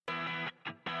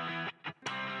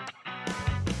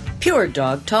Pure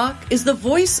Dog Talk is the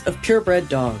voice of purebred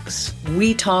dogs.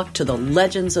 We talk to the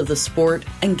legends of the sport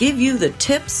and give you the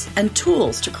tips and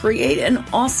tools to create an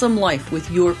awesome life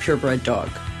with your purebred dog.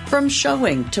 From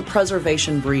showing to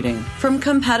preservation breeding, from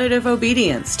competitive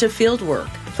obedience to field work,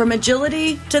 from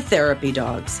agility to therapy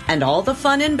dogs, and all the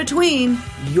fun in between,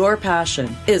 your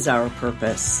passion is our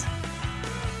purpose.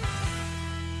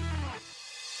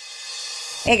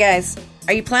 Hey guys,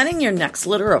 are you planning your next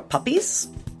litter of puppies?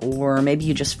 Or maybe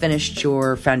you just finished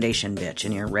your foundation bitch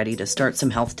and you're ready to start some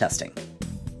health testing.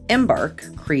 Embark,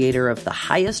 creator of the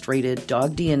highest rated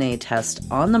dog DNA test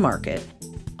on the market,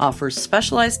 offers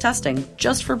specialized testing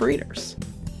just for breeders.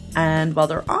 And while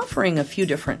they're offering a few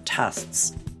different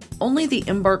tests, only the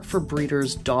Embark for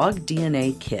Breeders Dog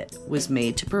DNA Kit was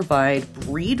made to provide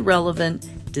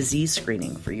breed-relevant disease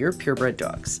screening for your purebred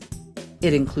dogs.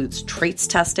 It includes traits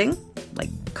testing,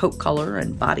 like coat color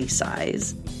and body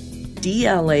size,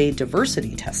 DLA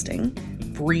diversity testing,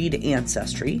 breed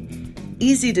ancestry,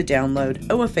 easy-to-download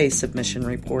OFA submission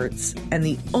reports, and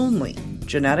the only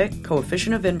genetic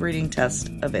coefficient of inbreeding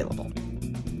test available.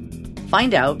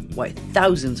 Find out why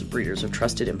thousands of breeders have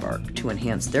trusted Embark to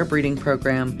enhance their breeding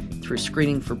program through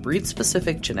screening for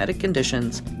breed-specific genetic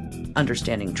conditions,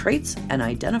 understanding traits, and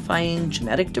identifying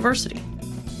genetic diversity.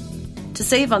 To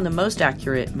save on the most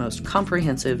accurate, most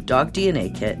comprehensive dog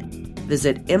DNA kit,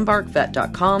 visit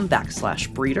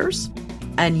embarkvet.com/breeders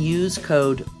and use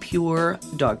code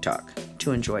PUREDOGTALK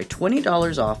to enjoy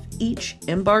 $20 off each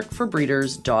Embark for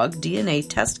Breeders Dog DNA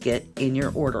test kit in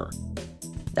your order.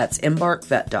 That's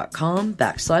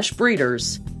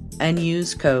embarkvet.com/breeders and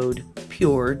use code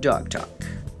PUREDOGTALK.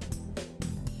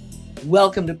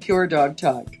 Welcome to Pure Dog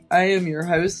Talk. I am your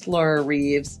host, Laura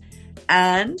Reeves,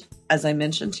 and as I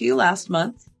mentioned to you last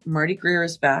month, Marty Greer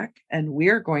is back, and we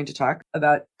are going to talk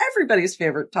about everybody's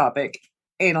favorite topic,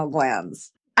 anal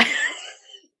glands. I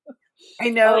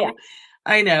know, oh, yeah.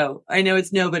 I know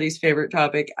it's nobody's favorite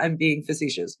topic. I'm being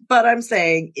facetious, but I'm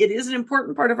saying it is an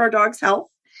important part of our dog's health.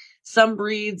 Some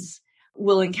breeds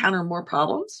will encounter more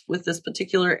problems with this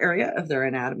particular area of their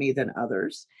anatomy than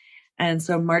others. And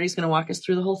so Marty's going to walk us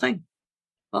through the whole thing.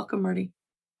 Welcome, Marty.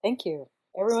 Thank you.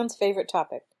 Everyone's favorite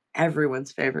topic.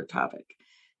 Everyone's favorite topic.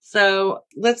 So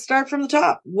let's start from the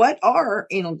top. What are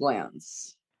anal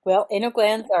glands? Well, anal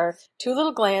glands are two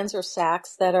little glands or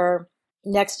sacs that are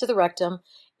next to the rectum.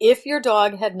 If your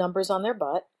dog had numbers on their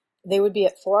butt, they would be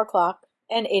at 4 o'clock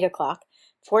and 8 o'clock.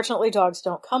 Fortunately, dogs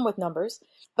don't come with numbers,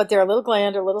 but they're a little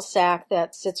gland or little sac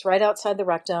that sits right outside the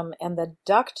rectum, and the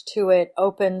duct to it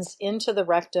opens into the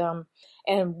rectum.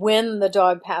 And when the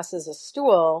dog passes a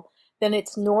stool, then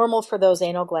it's normal for those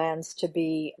anal glands to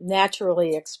be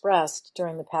naturally expressed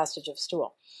during the passage of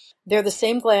stool. They're the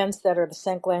same glands that are the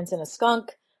scent glands in a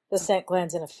skunk, the scent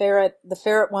glands in a ferret. The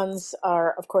ferret ones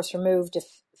are, of course, removed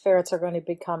if ferrets are going to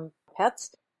become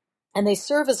pets. And they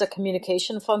serve as a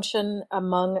communication function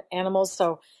among animals.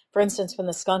 So, for instance, when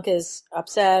the skunk is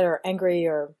upset or angry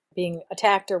or being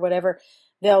attacked or whatever,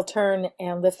 they'll turn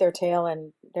and lift their tail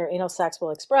and their anal sacs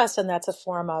will express, and that's a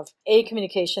form of A,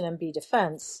 communication, and B,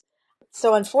 defense.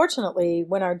 So unfortunately,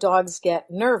 when our dogs get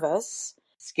nervous,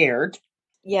 scared,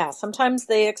 sometimes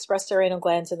they express their anal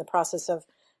glands in the process of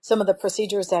some of the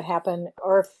procedures that happen,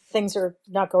 or if things are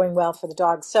not going well for the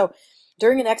dog. So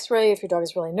during an x-ray, if your dog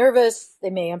is really nervous, they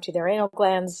may empty their anal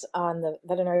glands on the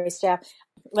veterinary staff.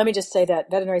 Let me just say that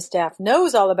veterinary staff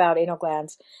knows all about anal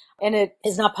glands, and it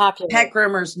is not popular. Pet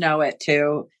groomers know it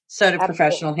too. So do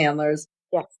professional handlers.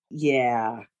 Yes.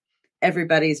 Yeah.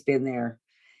 Everybody's been there.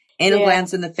 Anal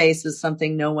glands in the face is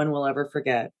something no one will ever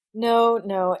forget. No.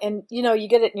 And, you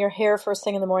get it in your hair first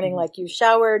thing in the morning, like you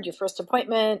showered, your first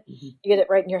appointment, you get it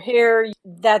right in your hair.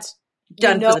 That's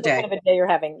done for the day. What kind of a day you're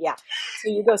having. Yeah. So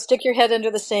you go stick your head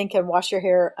under the sink and wash your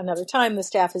hair another time. The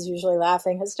staff is usually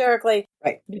laughing hysterically.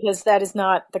 Right. Because that is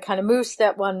not the kind of mousse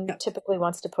that one typically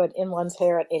wants to put in one's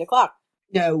hair at 8 o'clock.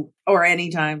 No, or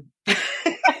anytime.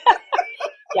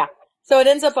 Yeah. So it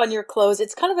ends up on your clothes.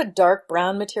 It's kind of a dark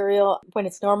brown material. When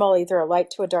it's normal, either a light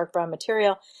to a dark brown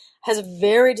material. Has a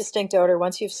very distinct odor.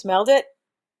 Once you've smelled it,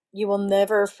 you will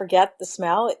never forget the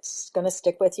smell. It's going to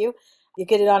stick with you. You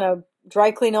get it on a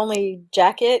dry clean only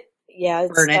jacket. Yeah.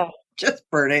 Burn it. Just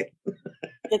burn it.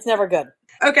 It's never good.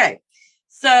 Okay.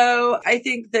 So I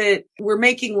think that we're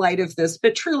making light of this,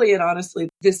 but truly and honestly,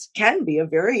 this can be a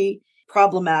very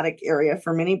problematic area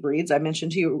for many breeds. I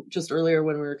mentioned to you just earlier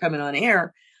when we were coming on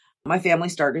air, my family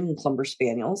started in Clumber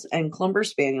Spaniels, and Clumber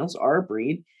Spaniels are a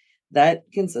breed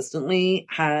that consistently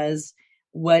has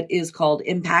what is called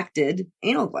impacted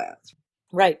anal glands.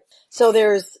 Right. So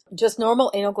there's just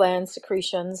normal anal gland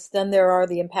secretions. Then there are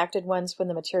the impacted ones when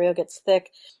the material gets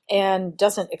thick and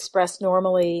doesn't express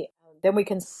normally. Then we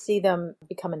can see them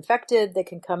become infected. They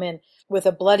can come in with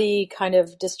a bloody kind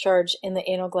of discharge in the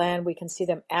anal gland. We can see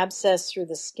them abscess through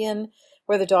the skin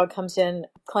where the dog comes in.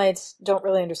 Clients don't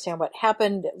really understand what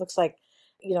happened. It looks like,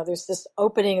 there's this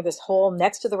opening of this hole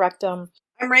next to the rectum.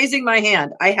 I'm raising my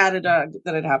hand. I had a dog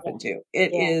that it happened to.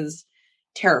 It is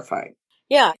terrifying.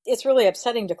 Yeah, it's really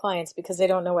upsetting to clients because they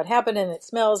don't know what happened and it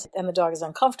smells and the dog is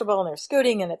uncomfortable and they're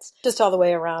scooting and it's just all the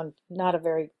way around not a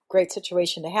very great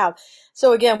situation to have.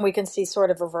 So again, we can see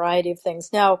sort of a variety of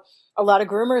things. Now, a lot of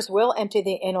groomers will empty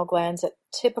the anal glands at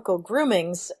typical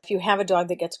groomings. If you have a dog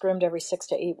that gets groomed every 6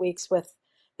 to 8 weeks with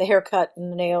the haircut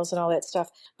and the nails and all that stuff.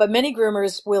 But many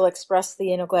groomers will express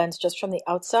the anal glands just from the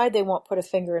outside. They won't put a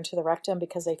finger into the rectum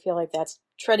because they feel like that's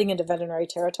treading into veterinary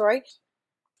territory.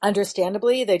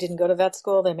 Understandably, they didn't go to vet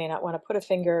school. They may not want to put a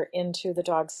finger into the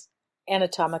dog's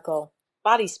anatomical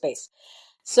body space.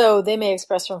 So they may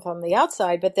express them from the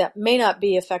outside, but that may not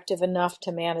be effective enough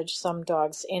to manage some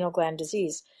dogs' anal gland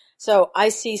disease. So I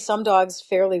see some dogs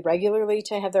fairly regularly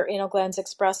to have their anal glands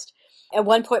expressed. At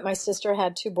one point, my sister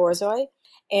had 2 borzoi,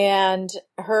 and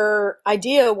her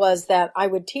idea was that I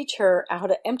would teach her how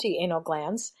to empty anal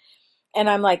glands. And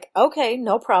I'm like, okay,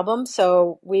 no problem.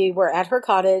 So we were at her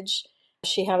cottage.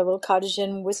 She had a little cottage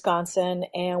in Wisconsin,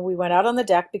 and we went out on the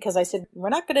deck because I said, we're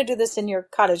not going to do this in your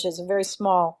cottage. It's a very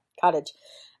small cottage.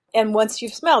 And once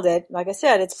you've smelled it, like I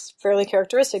said, it's fairly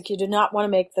characteristic. You do not want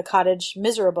to make the cottage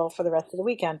miserable for the rest of the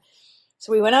weekend.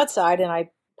 So we went outside, and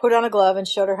I put on a glove and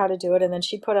showed her how to do it, and then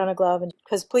she put on a glove, and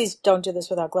because please don't do this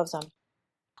without gloves on.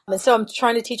 And so I'm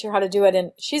trying to teach her how to do it,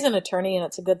 and she's an attorney, and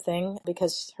it's a good thing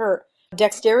because her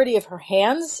dexterity of her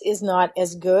hands is not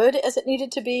as good as it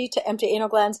needed to be to empty anal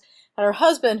glands. And her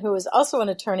husband, who is also an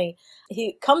attorney,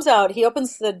 he comes out, he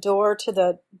opens the door to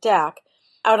the deck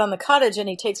out on the cottage, and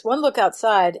he takes one look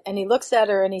outside, and he looks at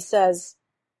her and he says,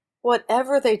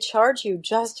 whatever they charge you,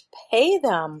 just pay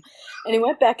them. And he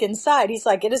went back inside. He's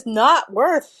like, it is not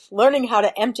worth learning how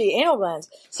to empty anal glands.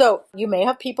 So you may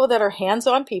have people that are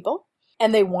hands-on people,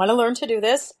 and they want to learn to do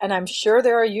this. And I'm sure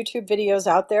there are YouTube videos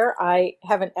out there. I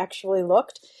haven't actually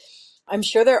looked. I'm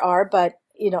sure there are, but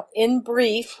in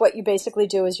brief, what you basically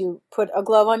do is you put a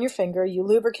glove on your finger, you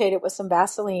lubricate it with some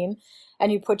Vaseline,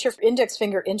 and you put your index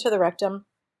finger into the rectum,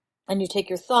 and you take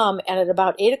your thumb, and at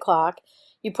about 8 o'clock,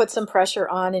 you put some pressure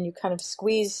on, and you kind of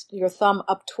squeeze your thumb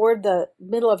up toward the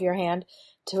middle of your hand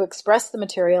to express the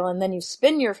material, and then you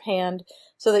spin your hand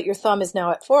so that your thumb is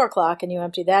now at 4 o'clock, and you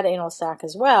empty that anal sac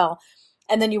as well.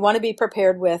 And then you want to be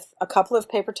prepared with a couple of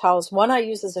paper towels. One I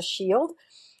use as a shield.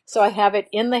 So I have it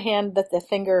in the hand that the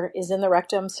finger is in the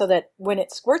rectum so that when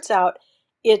it squirts out,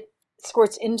 it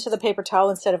squirts into the paper towel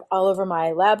instead of all over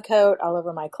my lab coat, all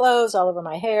over my clothes, all over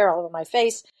my hair, all over my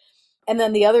face. And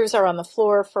then the others are on the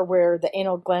floor for where the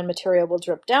anal gland material will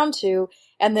drip down to.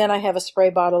 And then I have a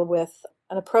spray bottle with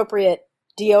an appropriate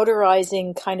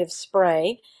deodorizing kind of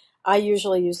spray. I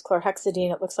usually use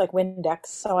chlorhexidine. It looks like Windex.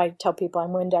 So I tell people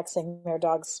I'm Windexing their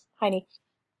dog's hiney.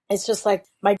 It's just like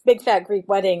my big fat Greek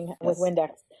wedding with Windex.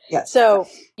 Yes. So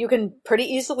you can pretty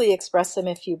easily express them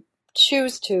if you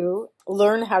choose to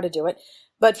learn how to do it.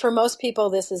 But for most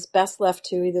people, this is best left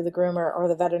to either the groomer or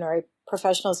the veterinary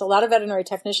professionals. A lot of veterinary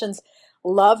technicians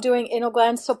love doing anal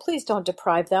glands, so please don't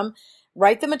deprive them.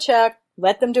 Write them a check.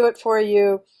 Let them do it for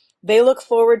you. They look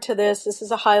forward to this. This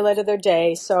is a highlight of their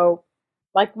day. So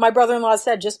like my brother-in-law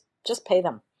said, just pay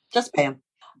them. Just pay them.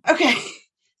 Okay.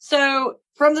 So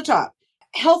from the top,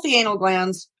 healthy anal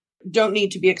glands don't need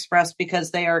to be expressed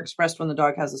because they are expressed when the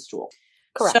dog has a stool.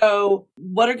 Correct. So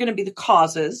what are going to be the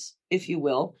causes, if you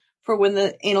will, for when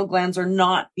the anal glands are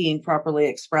not being properly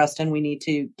expressed and we need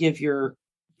to give your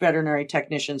veterinary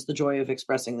technicians the joy of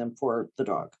expressing them for the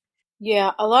dog?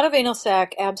 Yeah, a lot of anal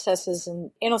sac abscesses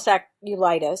and anal sac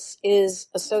ulitis is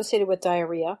associated with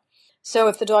diarrhea. So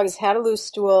if the dog has had a loose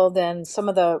stool, then some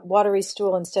of the watery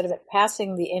stool, instead of it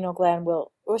passing the anal gland,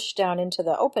 will whoosh down into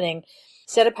the opening,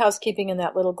 set up housekeeping in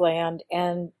that little gland,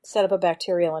 and set up a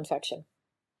bacterial infection.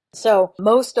 So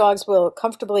most dogs will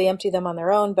comfortably empty them on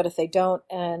their own, but if they don't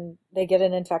and they get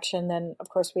an infection, then of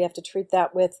course we have to treat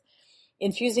that with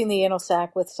infusing the anal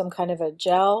sac with some kind of a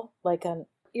gel, like an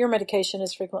ear medication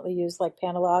is frequently used, like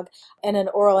Panalog, and an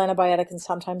oral antibiotic and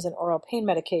sometimes an oral pain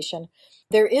medication.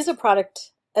 There is a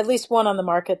product, at least one on the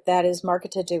market, that is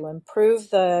marketed to improve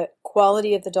the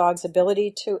quality of the dog's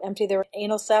ability to empty their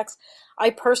anal sacs.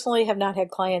 I personally have not had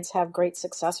clients have great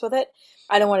success with it.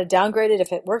 I don't want to downgrade it.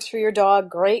 If it works for your dog,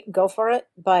 great, go for it.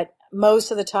 But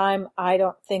most of the time, I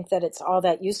don't think that it's all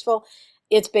that useful.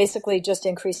 it's basically just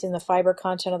increasing the fiber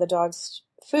content of the dog's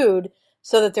food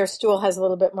so that their stool has a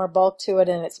little bit more bulk to it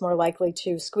and it's more likely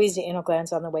to squeeze the anal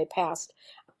glands on the way past.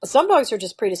 Some dogs are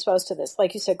just predisposed to this.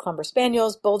 Like you said, Clumber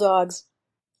Spaniels, Bulldogs,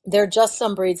 there are just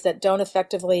some breeds that don't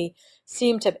effectively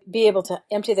seem to be able to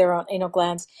empty their own anal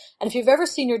glands. And if you've ever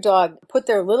seen your dog put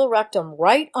their little rectum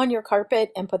right on your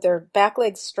carpet and put their back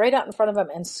legs straight out in front of them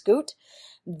and scoot,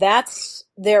 that's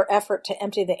their effort to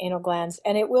empty the anal glands.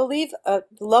 And it will leave a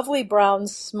lovely brown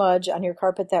smudge on your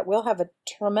carpet that will have a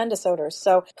tremendous odor.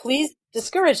 So please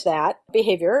discourage that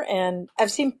behavior. And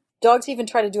I've seen dogs even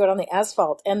try to do it on the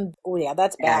asphalt. And oh yeah,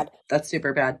 that's bad. Yeah, that's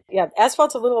super bad. Yeah,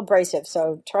 asphalt's a little abrasive.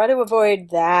 So try to avoid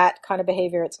that kind of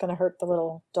behavior. It's going to hurt the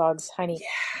little dog's hiney.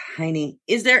 Yeah, hiney.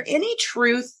 Is there any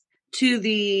truth to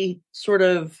the sort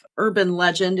of urban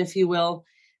legend, if you will,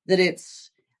 that it's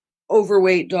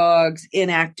overweight dogs,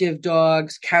 inactive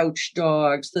dogs, couch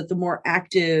dogs, that the more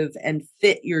active and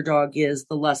fit your dog is,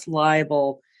 the less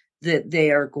liable that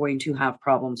they are going to have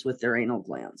problems with their anal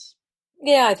glands?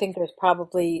 Yeah, I think there's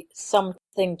probably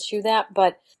something to that,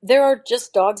 but there are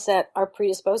just dogs that are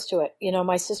predisposed to it. You know,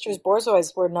 my sister's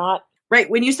Borzois were not. Right.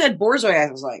 When you said Borzoi,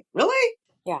 I was like, really?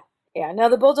 Yeah. Yeah. Now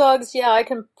the Bulldogs, yeah, I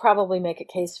can probably make a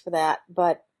case for that,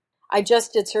 but I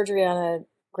just did surgery on a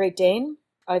Great Dane.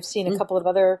 I've seen a couple of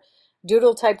other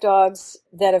doodle type dogs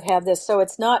that have had this. So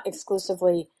it's not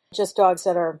exclusively just dogs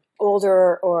that are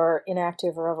older or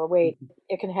inactive or overweight.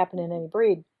 It can happen in any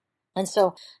breed. And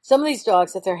so some of these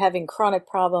dogs, if they're having chronic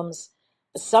problems,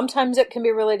 sometimes it can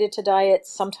be related to diet,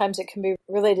 sometimes it can be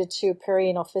related to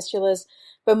perianal fistulas,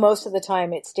 but most of the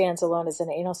time it stands alone as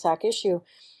an anal sac issue.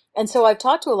 And so I've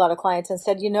talked to a lot of clients and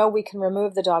said, we can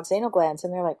remove the dog's anal glands.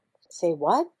 And they're like, say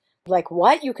what? Like,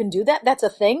 what? You can do that? That's a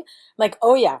thing? I'm like,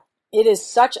 oh yeah, it is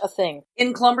such a thing.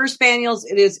 In Clumber Spaniels,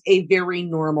 it is a very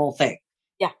normal thing.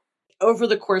 Yeah. Over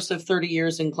the course of 30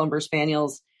 years in Clumber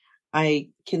Spaniels, I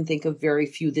can think of very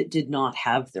few that did not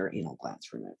have their anal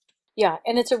glands removed. Yeah,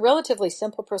 and it's a relatively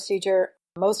simple procedure.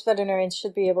 Most veterinarians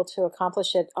should be able to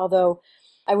accomplish it, although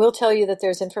I will tell you that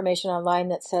there's information online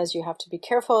that says you have to be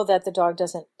careful that the dog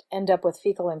doesn't end up with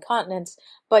fecal incontinence,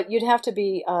 but you'd have to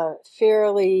be a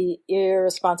fairly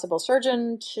irresponsible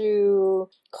surgeon to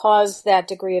cause that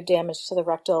degree of damage to the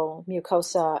rectal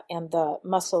mucosa and the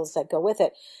muscles that go with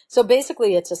it. So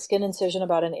basically, it's a skin incision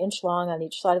about an inch long on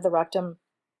each side of the rectum.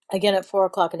 Again, at 4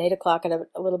 o'clock and 8 o'clock at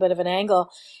a little bit of an angle.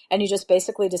 And you just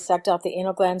basically dissect out the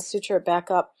anal glands, suture it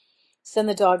back up, send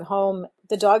the dog home.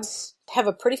 The dogs have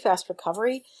a pretty fast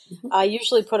recovery. I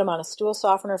usually put them on a stool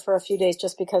softener for a few days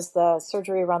just because the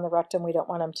surgery around the rectum, we don't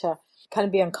want them to kind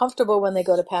of be uncomfortable when they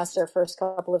go to pass their first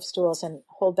couple of stools and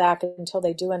hold back until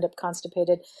they do end up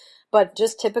constipated. But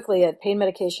just typically a pain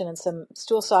medication and some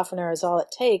stool softener is all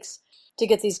it takes to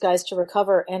get these guys to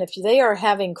recover. And if they are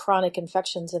having chronic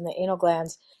infections in the anal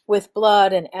glands with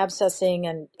blood and abscessing,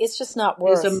 and it's just not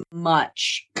worth. It's a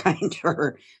much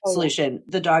kinder solution.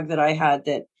 The dog that I had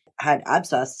that had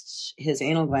abscessed his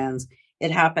anal glands,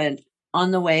 it happened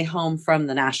on the way home from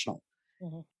the National.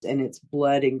 And it's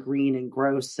blood and green and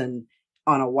gross and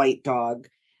on a white dog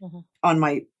on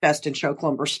my best in show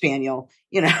Clumber Spaniel.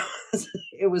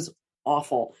 It was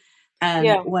awful.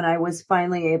 And when I was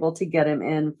finally able to get him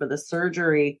in for the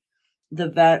surgery, the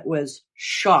vet was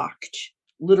shocked,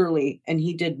 literally. And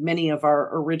he did many of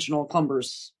our original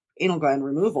Clumber's anal gland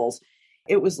removals.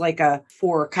 It was like a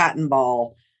 4 cotton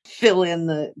ball fill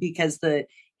in because the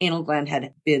anal gland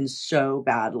had been so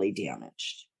badly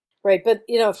damaged. Right. But,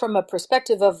 from a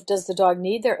perspective of does the dog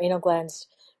need their anal glands?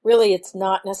 Really, it's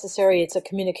not necessary. It's a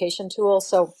communication tool.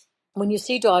 So when you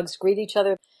see dogs greet each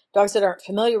other, dogs that aren't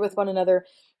familiar with one another,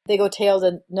 they go tail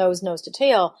to nose, nose to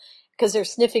tail, because they're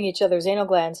sniffing each other's anal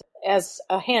glands as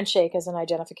a handshake, as an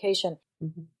identification.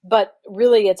 But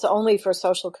really, it's only for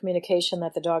social communication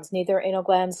that the dogs need their anal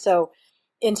glands. So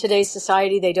in today's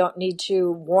society, they don't need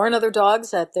to warn other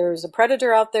dogs that there's a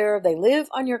predator out there. They live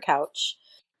on your couch.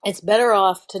 It's better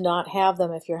off to not have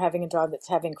them if you're having a dog that's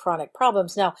having chronic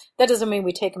problems. Now, that doesn't mean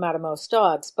we take them out of most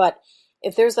dogs, but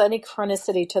if there's any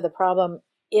chronicity to the problem,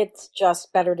 it's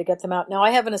just better to get them out. Now,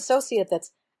 I have an associate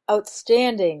that's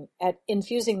outstanding at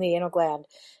infusing the anal gland.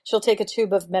 She'll take a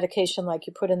tube of medication like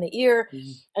you put in the ear,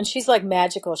 and she's like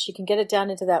magical. She can get it down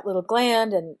into that little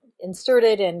gland and insert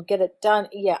it and get it done.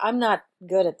 Yeah, I'm not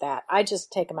good at that. I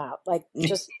just take them out. Like,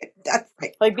 just That's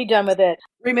right. like be done with it.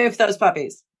 Remove those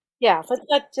puppies. Yeah, let's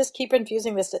not just keep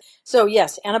infusing this. So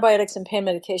yes, antibiotics and pain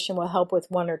medication will help with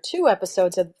 1 or 2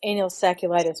 episodes of anal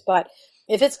sacculitis, but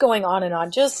if it's going on and on,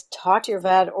 just talk to your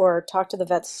vet or talk to the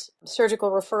vet's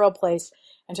surgical referral place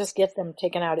and just get them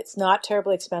taken out. It's not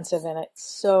terribly expensive and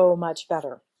it's so much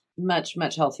better. Much,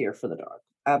 much healthier for the dog.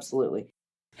 Absolutely.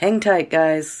 Hang tight,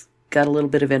 guys. Got a little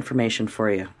bit of information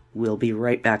for you. We'll be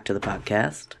right back to the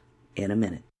podcast in a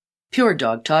minute. Pure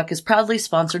Dog Talk is proudly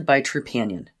sponsored by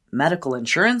Trupanion, medical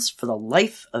insurance for the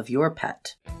life of your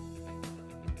pet.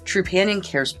 Trupanion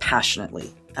cares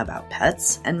passionately about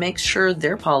pets and makes sure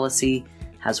their policy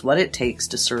has what it takes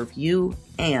to serve you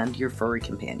and your furry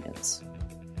companions.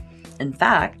 In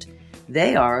fact,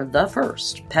 they are the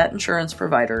first pet insurance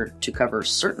provider to cover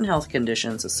certain health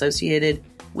conditions associated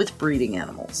with breeding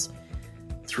animals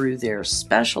through their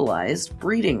specialized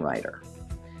breeding rider.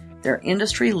 Their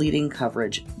industry-leading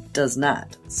coverage does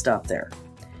not stop there.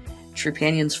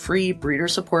 Trupanion's free breeder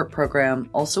support program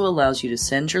also allows you to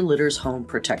send your litters home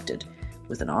protected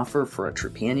with an offer for a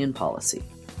Trupanion policy.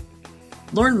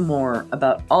 Learn more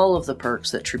about all of the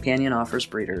perks that Trupanion offers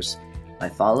breeders by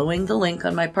following the link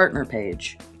on my partner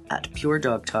page at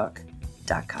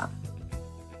puredogtalk.com.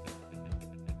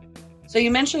 So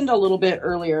you mentioned a little bit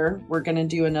earlier, we're going to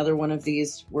do another one of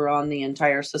these. We're on the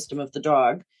entire system of the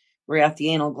dog. We're at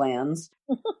the anal glands.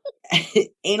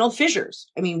 Anal fissures.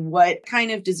 I mean, what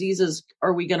kind of diseases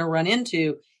are we going to run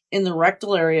into in the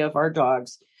rectal area of our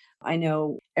dogs? I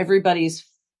know everybody's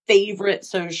favorite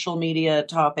social media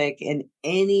topic in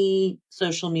any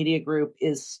social media group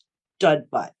is stud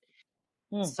butt.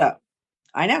 So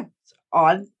I know it's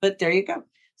odd, but there you go.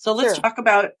 So let's talk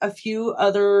about a few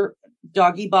other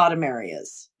doggy bottom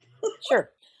areas. Sure.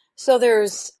 So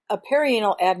there's a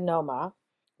perianal adenoma,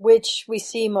 which we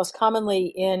see most commonly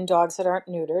in dogs that aren't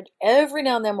neutered. Every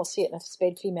now and then we'll see it in a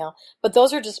spayed female, but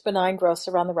those are just benign growths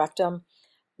around the rectum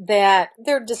that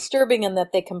they're disturbing in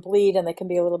that they can bleed and they can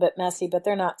be a little bit messy, but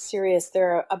they're not serious.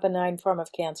 They're a benign form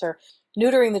of cancer.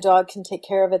 Neutering the dog can take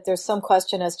care of it. There's some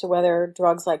question as to whether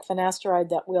drugs like finasteride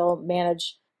that will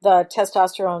manage the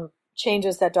testosterone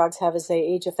changes that dogs have as they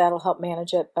age, if that'll help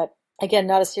manage it. But again,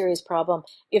 not a serious problem.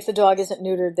 If the dog isn't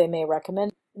neutered, they may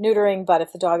recommend neutering, but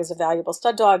if the dog is a valuable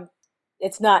stud dog,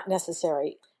 it's not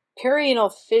necessary.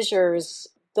 Perianal fissures,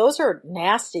 those are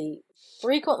nasty,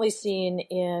 frequently seen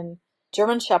in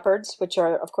German Shepherds, which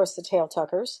are, of course, the tail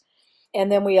tuckers.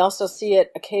 And then we also see it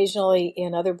occasionally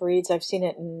in other breeds. I've seen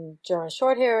it in German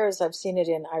Shorthairs. I've seen it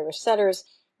in Irish Setters.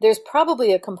 There's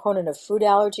probably a component of food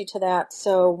allergy to that.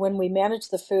 So when we manage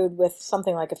the food with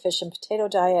something like a fish and potato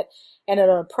diet and an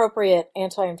appropriate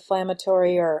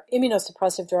anti-inflammatory or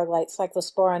immunosuppressive drug like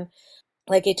cyclosporin,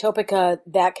 like Atopica,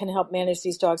 that can help manage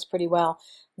these dogs pretty well.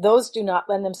 Those do not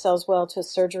lend themselves well to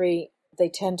surgery. They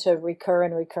tend to recur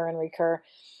and recur and recur.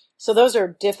 So those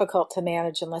are difficult to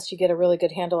manage unless you get a really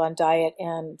good handle on diet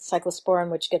and cyclosporin,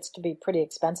 which gets to be pretty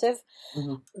expensive.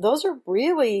 Mm-hmm. Those are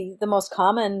really the most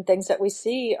common things that we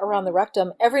see around the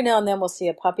rectum. Every now and then we'll see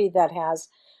a puppy that has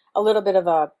a little bit of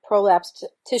a prolapsed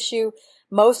tissue.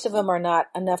 Most of them are not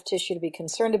enough tissue to be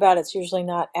concerned about. It's usually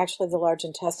not actually the large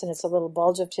intestine. It's a little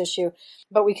bulge of tissue.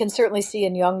 But we can certainly see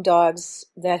in young dogs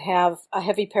that have a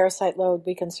heavy parasite load,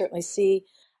 we can certainly see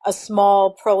a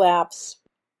small prolapse,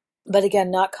 but again,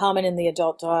 not common in the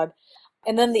adult dog.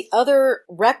 And then the other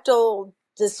rectal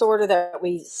disorder that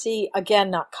we see, again,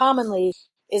 not commonly,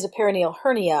 is a perineal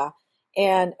hernia.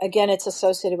 And again, it's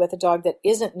associated with a dog that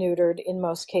isn't neutered in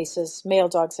most cases, male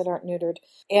dogs that aren't neutered.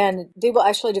 And they will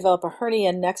actually develop a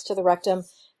hernia next to the rectum.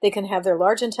 They can have their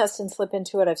large intestine slip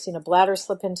into it. I've seen a bladder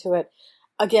slip into it.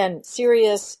 Again,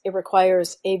 serious. It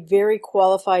requires a very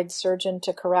qualified surgeon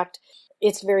to correct.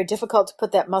 It's very difficult to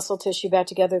put that muscle tissue back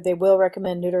together. They will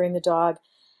recommend neutering the dog.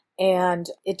 And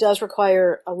it does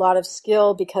require a lot of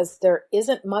skill because there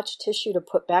isn't much tissue to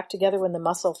put back together when the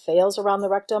muscle fails around the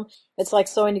rectum. It's like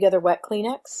sewing together wet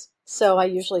Kleenex. So I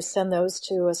usually send those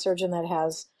to a surgeon that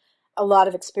has a lot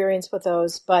of experience with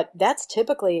those. But that's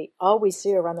typically all we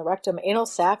see around the rectum. Anal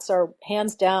sacs are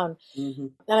hands down. Mm-hmm.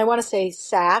 And I want to say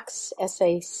sacs,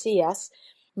 S-A-C-S,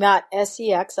 not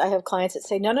S-E-X. I have clients that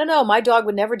say, no, my dog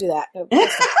would never do that.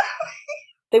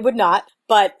 They would not,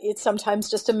 but it's sometimes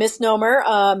just a misnomer,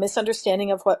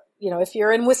 misunderstanding of what, if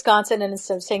you're in Wisconsin and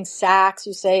instead of saying sacs,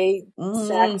 you say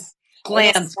sacs.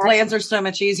 Glands. Glands are so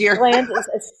much easier. Glands is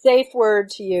a safe word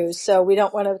to use. So we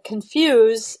don't want to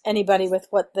confuse anybody with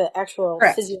what the actual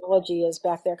physiology is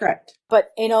back there. Correct.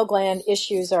 But anal gland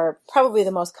issues are probably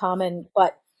the most common,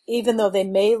 but even though they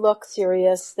may look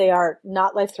serious, they are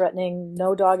not life-threatening.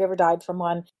 No dog ever died from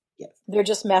one. Yes. They're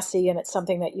just messy, and it's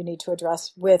something that you need to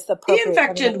address with appropriate. The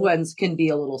infected ones can be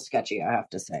a little sketchy, I have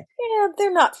to say. Yeah,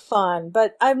 they're not fun,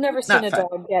 but I've never seen a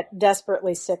dog get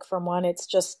desperately sick from one. It's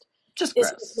just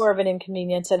it's more of an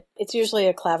inconvenience, and it's usually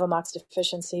a Clavamox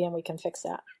deficiency, and we can fix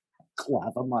that.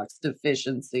 Clavamox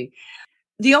deficiency.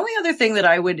 The only other thing that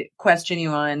I would question you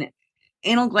on,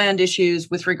 anal gland issues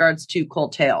with regards to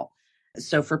cold tail.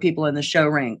 So for people in the show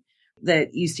ring,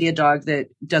 that you see a dog that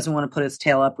doesn't want to put its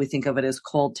tail up, we think of it as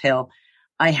cold tail.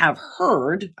 I have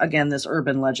heard, again, this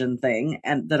urban legend thing,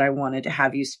 and that I wanted to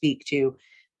have you speak to,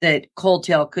 that cold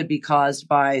tail could be caused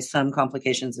by some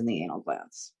complications in the anal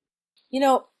glands.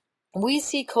 We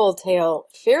see cold tail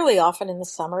fairly often in the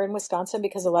summer in Wisconsin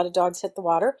because a lot of dogs hit the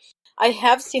water. I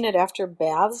have seen it after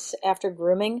baths, after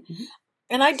grooming. Mm-hmm.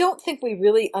 And I don't think we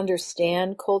really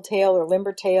understand cold tail or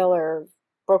limber tail or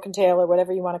broken tail or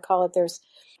whatever you want to call it. There's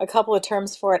a couple of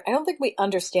terms for it. I don't think we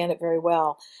understand it very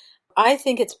well. I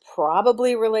think it's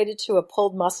probably related to a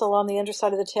pulled muscle on the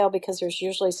underside of the tail because there's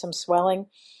usually some swelling.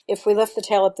 If we lift the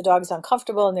tail up, the dog's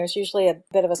uncomfortable, and there's usually a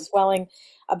bit of a swelling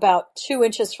about 2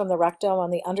 inches from the rectum on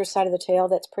the underside of the tail.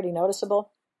 That's pretty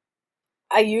noticeable.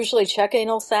 I usually check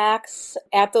anal sacs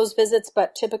at those visits,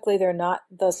 but typically they're not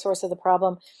the source of the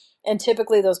problem. And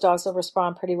typically those dogs will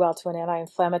respond pretty well to an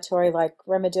anti-inflammatory like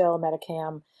Rimadyl,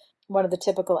 Metacam, one of the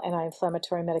typical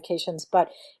anti-inflammatory medications.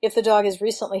 But if the dog has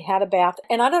recently had a bath,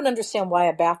 and I don't understand why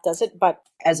a bath does it, but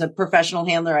as a professional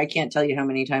handler, I can't tell you how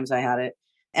many times I had it.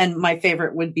 And my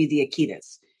favorite would be the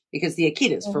Akitas, because the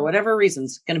Akitas, for whatever reason,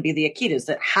 is going to be the Akitas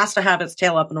that has to have its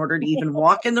tail up in order to even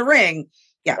walk in the ring.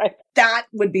 Yeah, right. That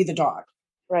would be the dog.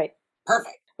 Right.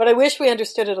 Perfect. But I wish we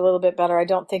understood it a little bit better. I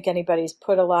don't think anybody's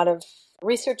put a lot of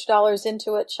research dollars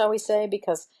into it, shall we say,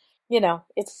 because,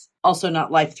 it's also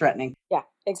not life-threatening. Yeah,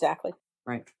 exactly.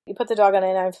 Right. You put the dog on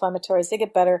anti-inflammatories, they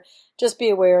get better. Just be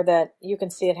aware that you can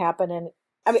see it happen. And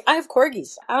I have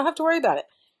corgis. I don't have to worry about it.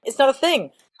 It's not a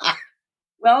thing.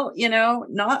 Well,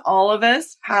 not all of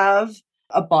us have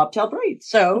a bobtail breed.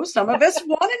 So some of us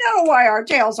want to know why our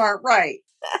tails aren't right.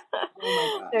 Oh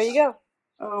my gosh. There you go.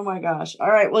 Oh my gosh.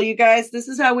 All right. Well, you guys, this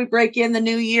is how we break in the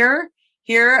new year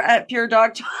here at Pure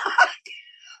Dog Talk.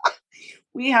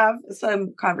 We have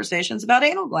some conversations about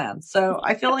anal glands. So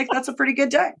I feel like that's a pretty good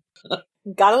day.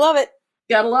 Gotta love it.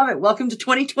 Gotta love it. Welcome to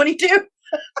 2022.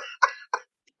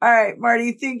 All right,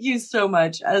 Marty, thank you so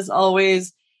much. As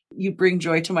always, you bring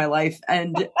joy to my life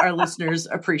and our listeners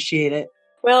appreciate it.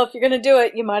 Well, if you're going to do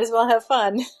it, you might as well have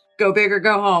fun. Go big or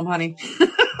go home, honey.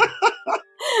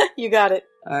 You got it.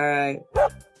 All right.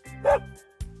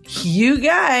 You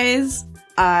guys,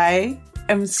 I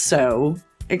am so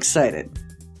excited.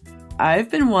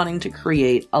 I've been wanting to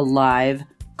create a live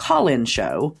call-in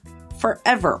show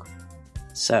forever.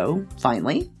 So,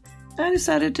 finally, I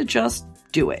decided to just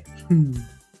do it.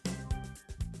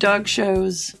 Dog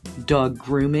shows, dog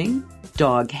grooming,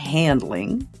 dog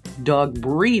handling, dog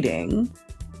breeding,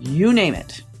 you name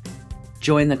it.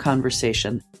 Join the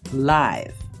conversation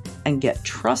live and get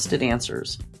trusted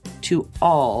answers to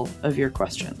all of your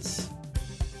questions.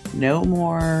 No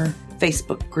more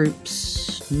Facebook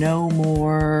groups, no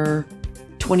more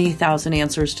 20,000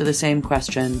 answers to the same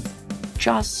question,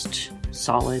 just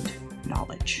solid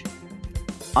knowledge.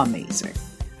 Amazing.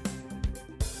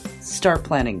 Start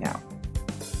planning now.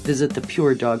 Visit the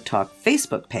Pure Dog Talk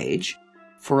Facebook page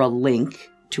for a link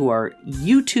to our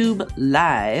YouTube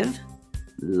live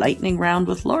lightning round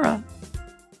with Laura.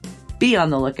 Be on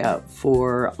the lookout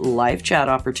for live chat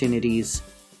opportunities,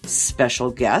 special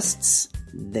guests,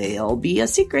 they'll be a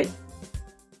secret,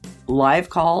 live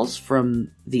calls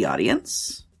from the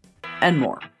audience, and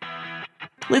more.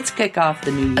 Let's kick off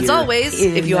the new year. As always,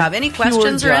 if you have any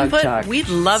questions or input, we'd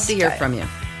love to hear from you.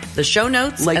 The show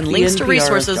notes and links to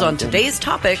resources on today's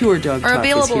topic are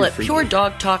available at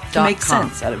puredogtalk.com. To make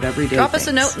sense out of everyday Drop us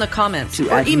a note in the comments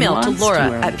or email to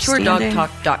Laura at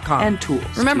puredogtalk.com. And tools.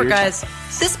 Remember, guys,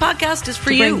 this podcast is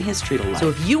for you. So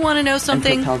if you want to know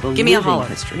something, give me a holler.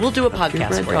 We'll do a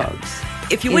podcast for you.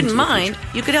 If you wouldn't mind,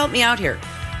 you could help me out here.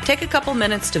 Take a couple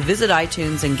minutes to visit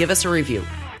iTunes and give us a review.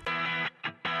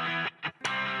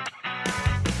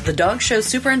 The Dog Show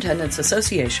Superintendents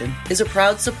Association is a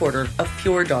proud supporter of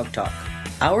Pure Dog Talk.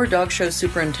 Our dog show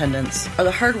superintendents are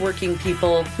the hardworking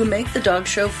people who make the dog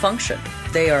show function.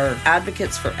 They are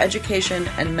advocates for education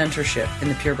and mentorship in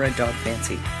the purebred dog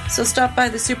fancy. So stop by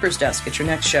the Supers desk at your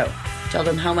next show. Tell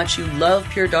them how much you love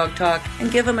Pure Dog Talk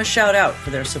and give them a shout out for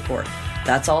their support.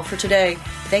 That's all for today.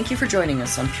 Thank you for joining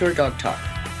us on Pure Dog Talk.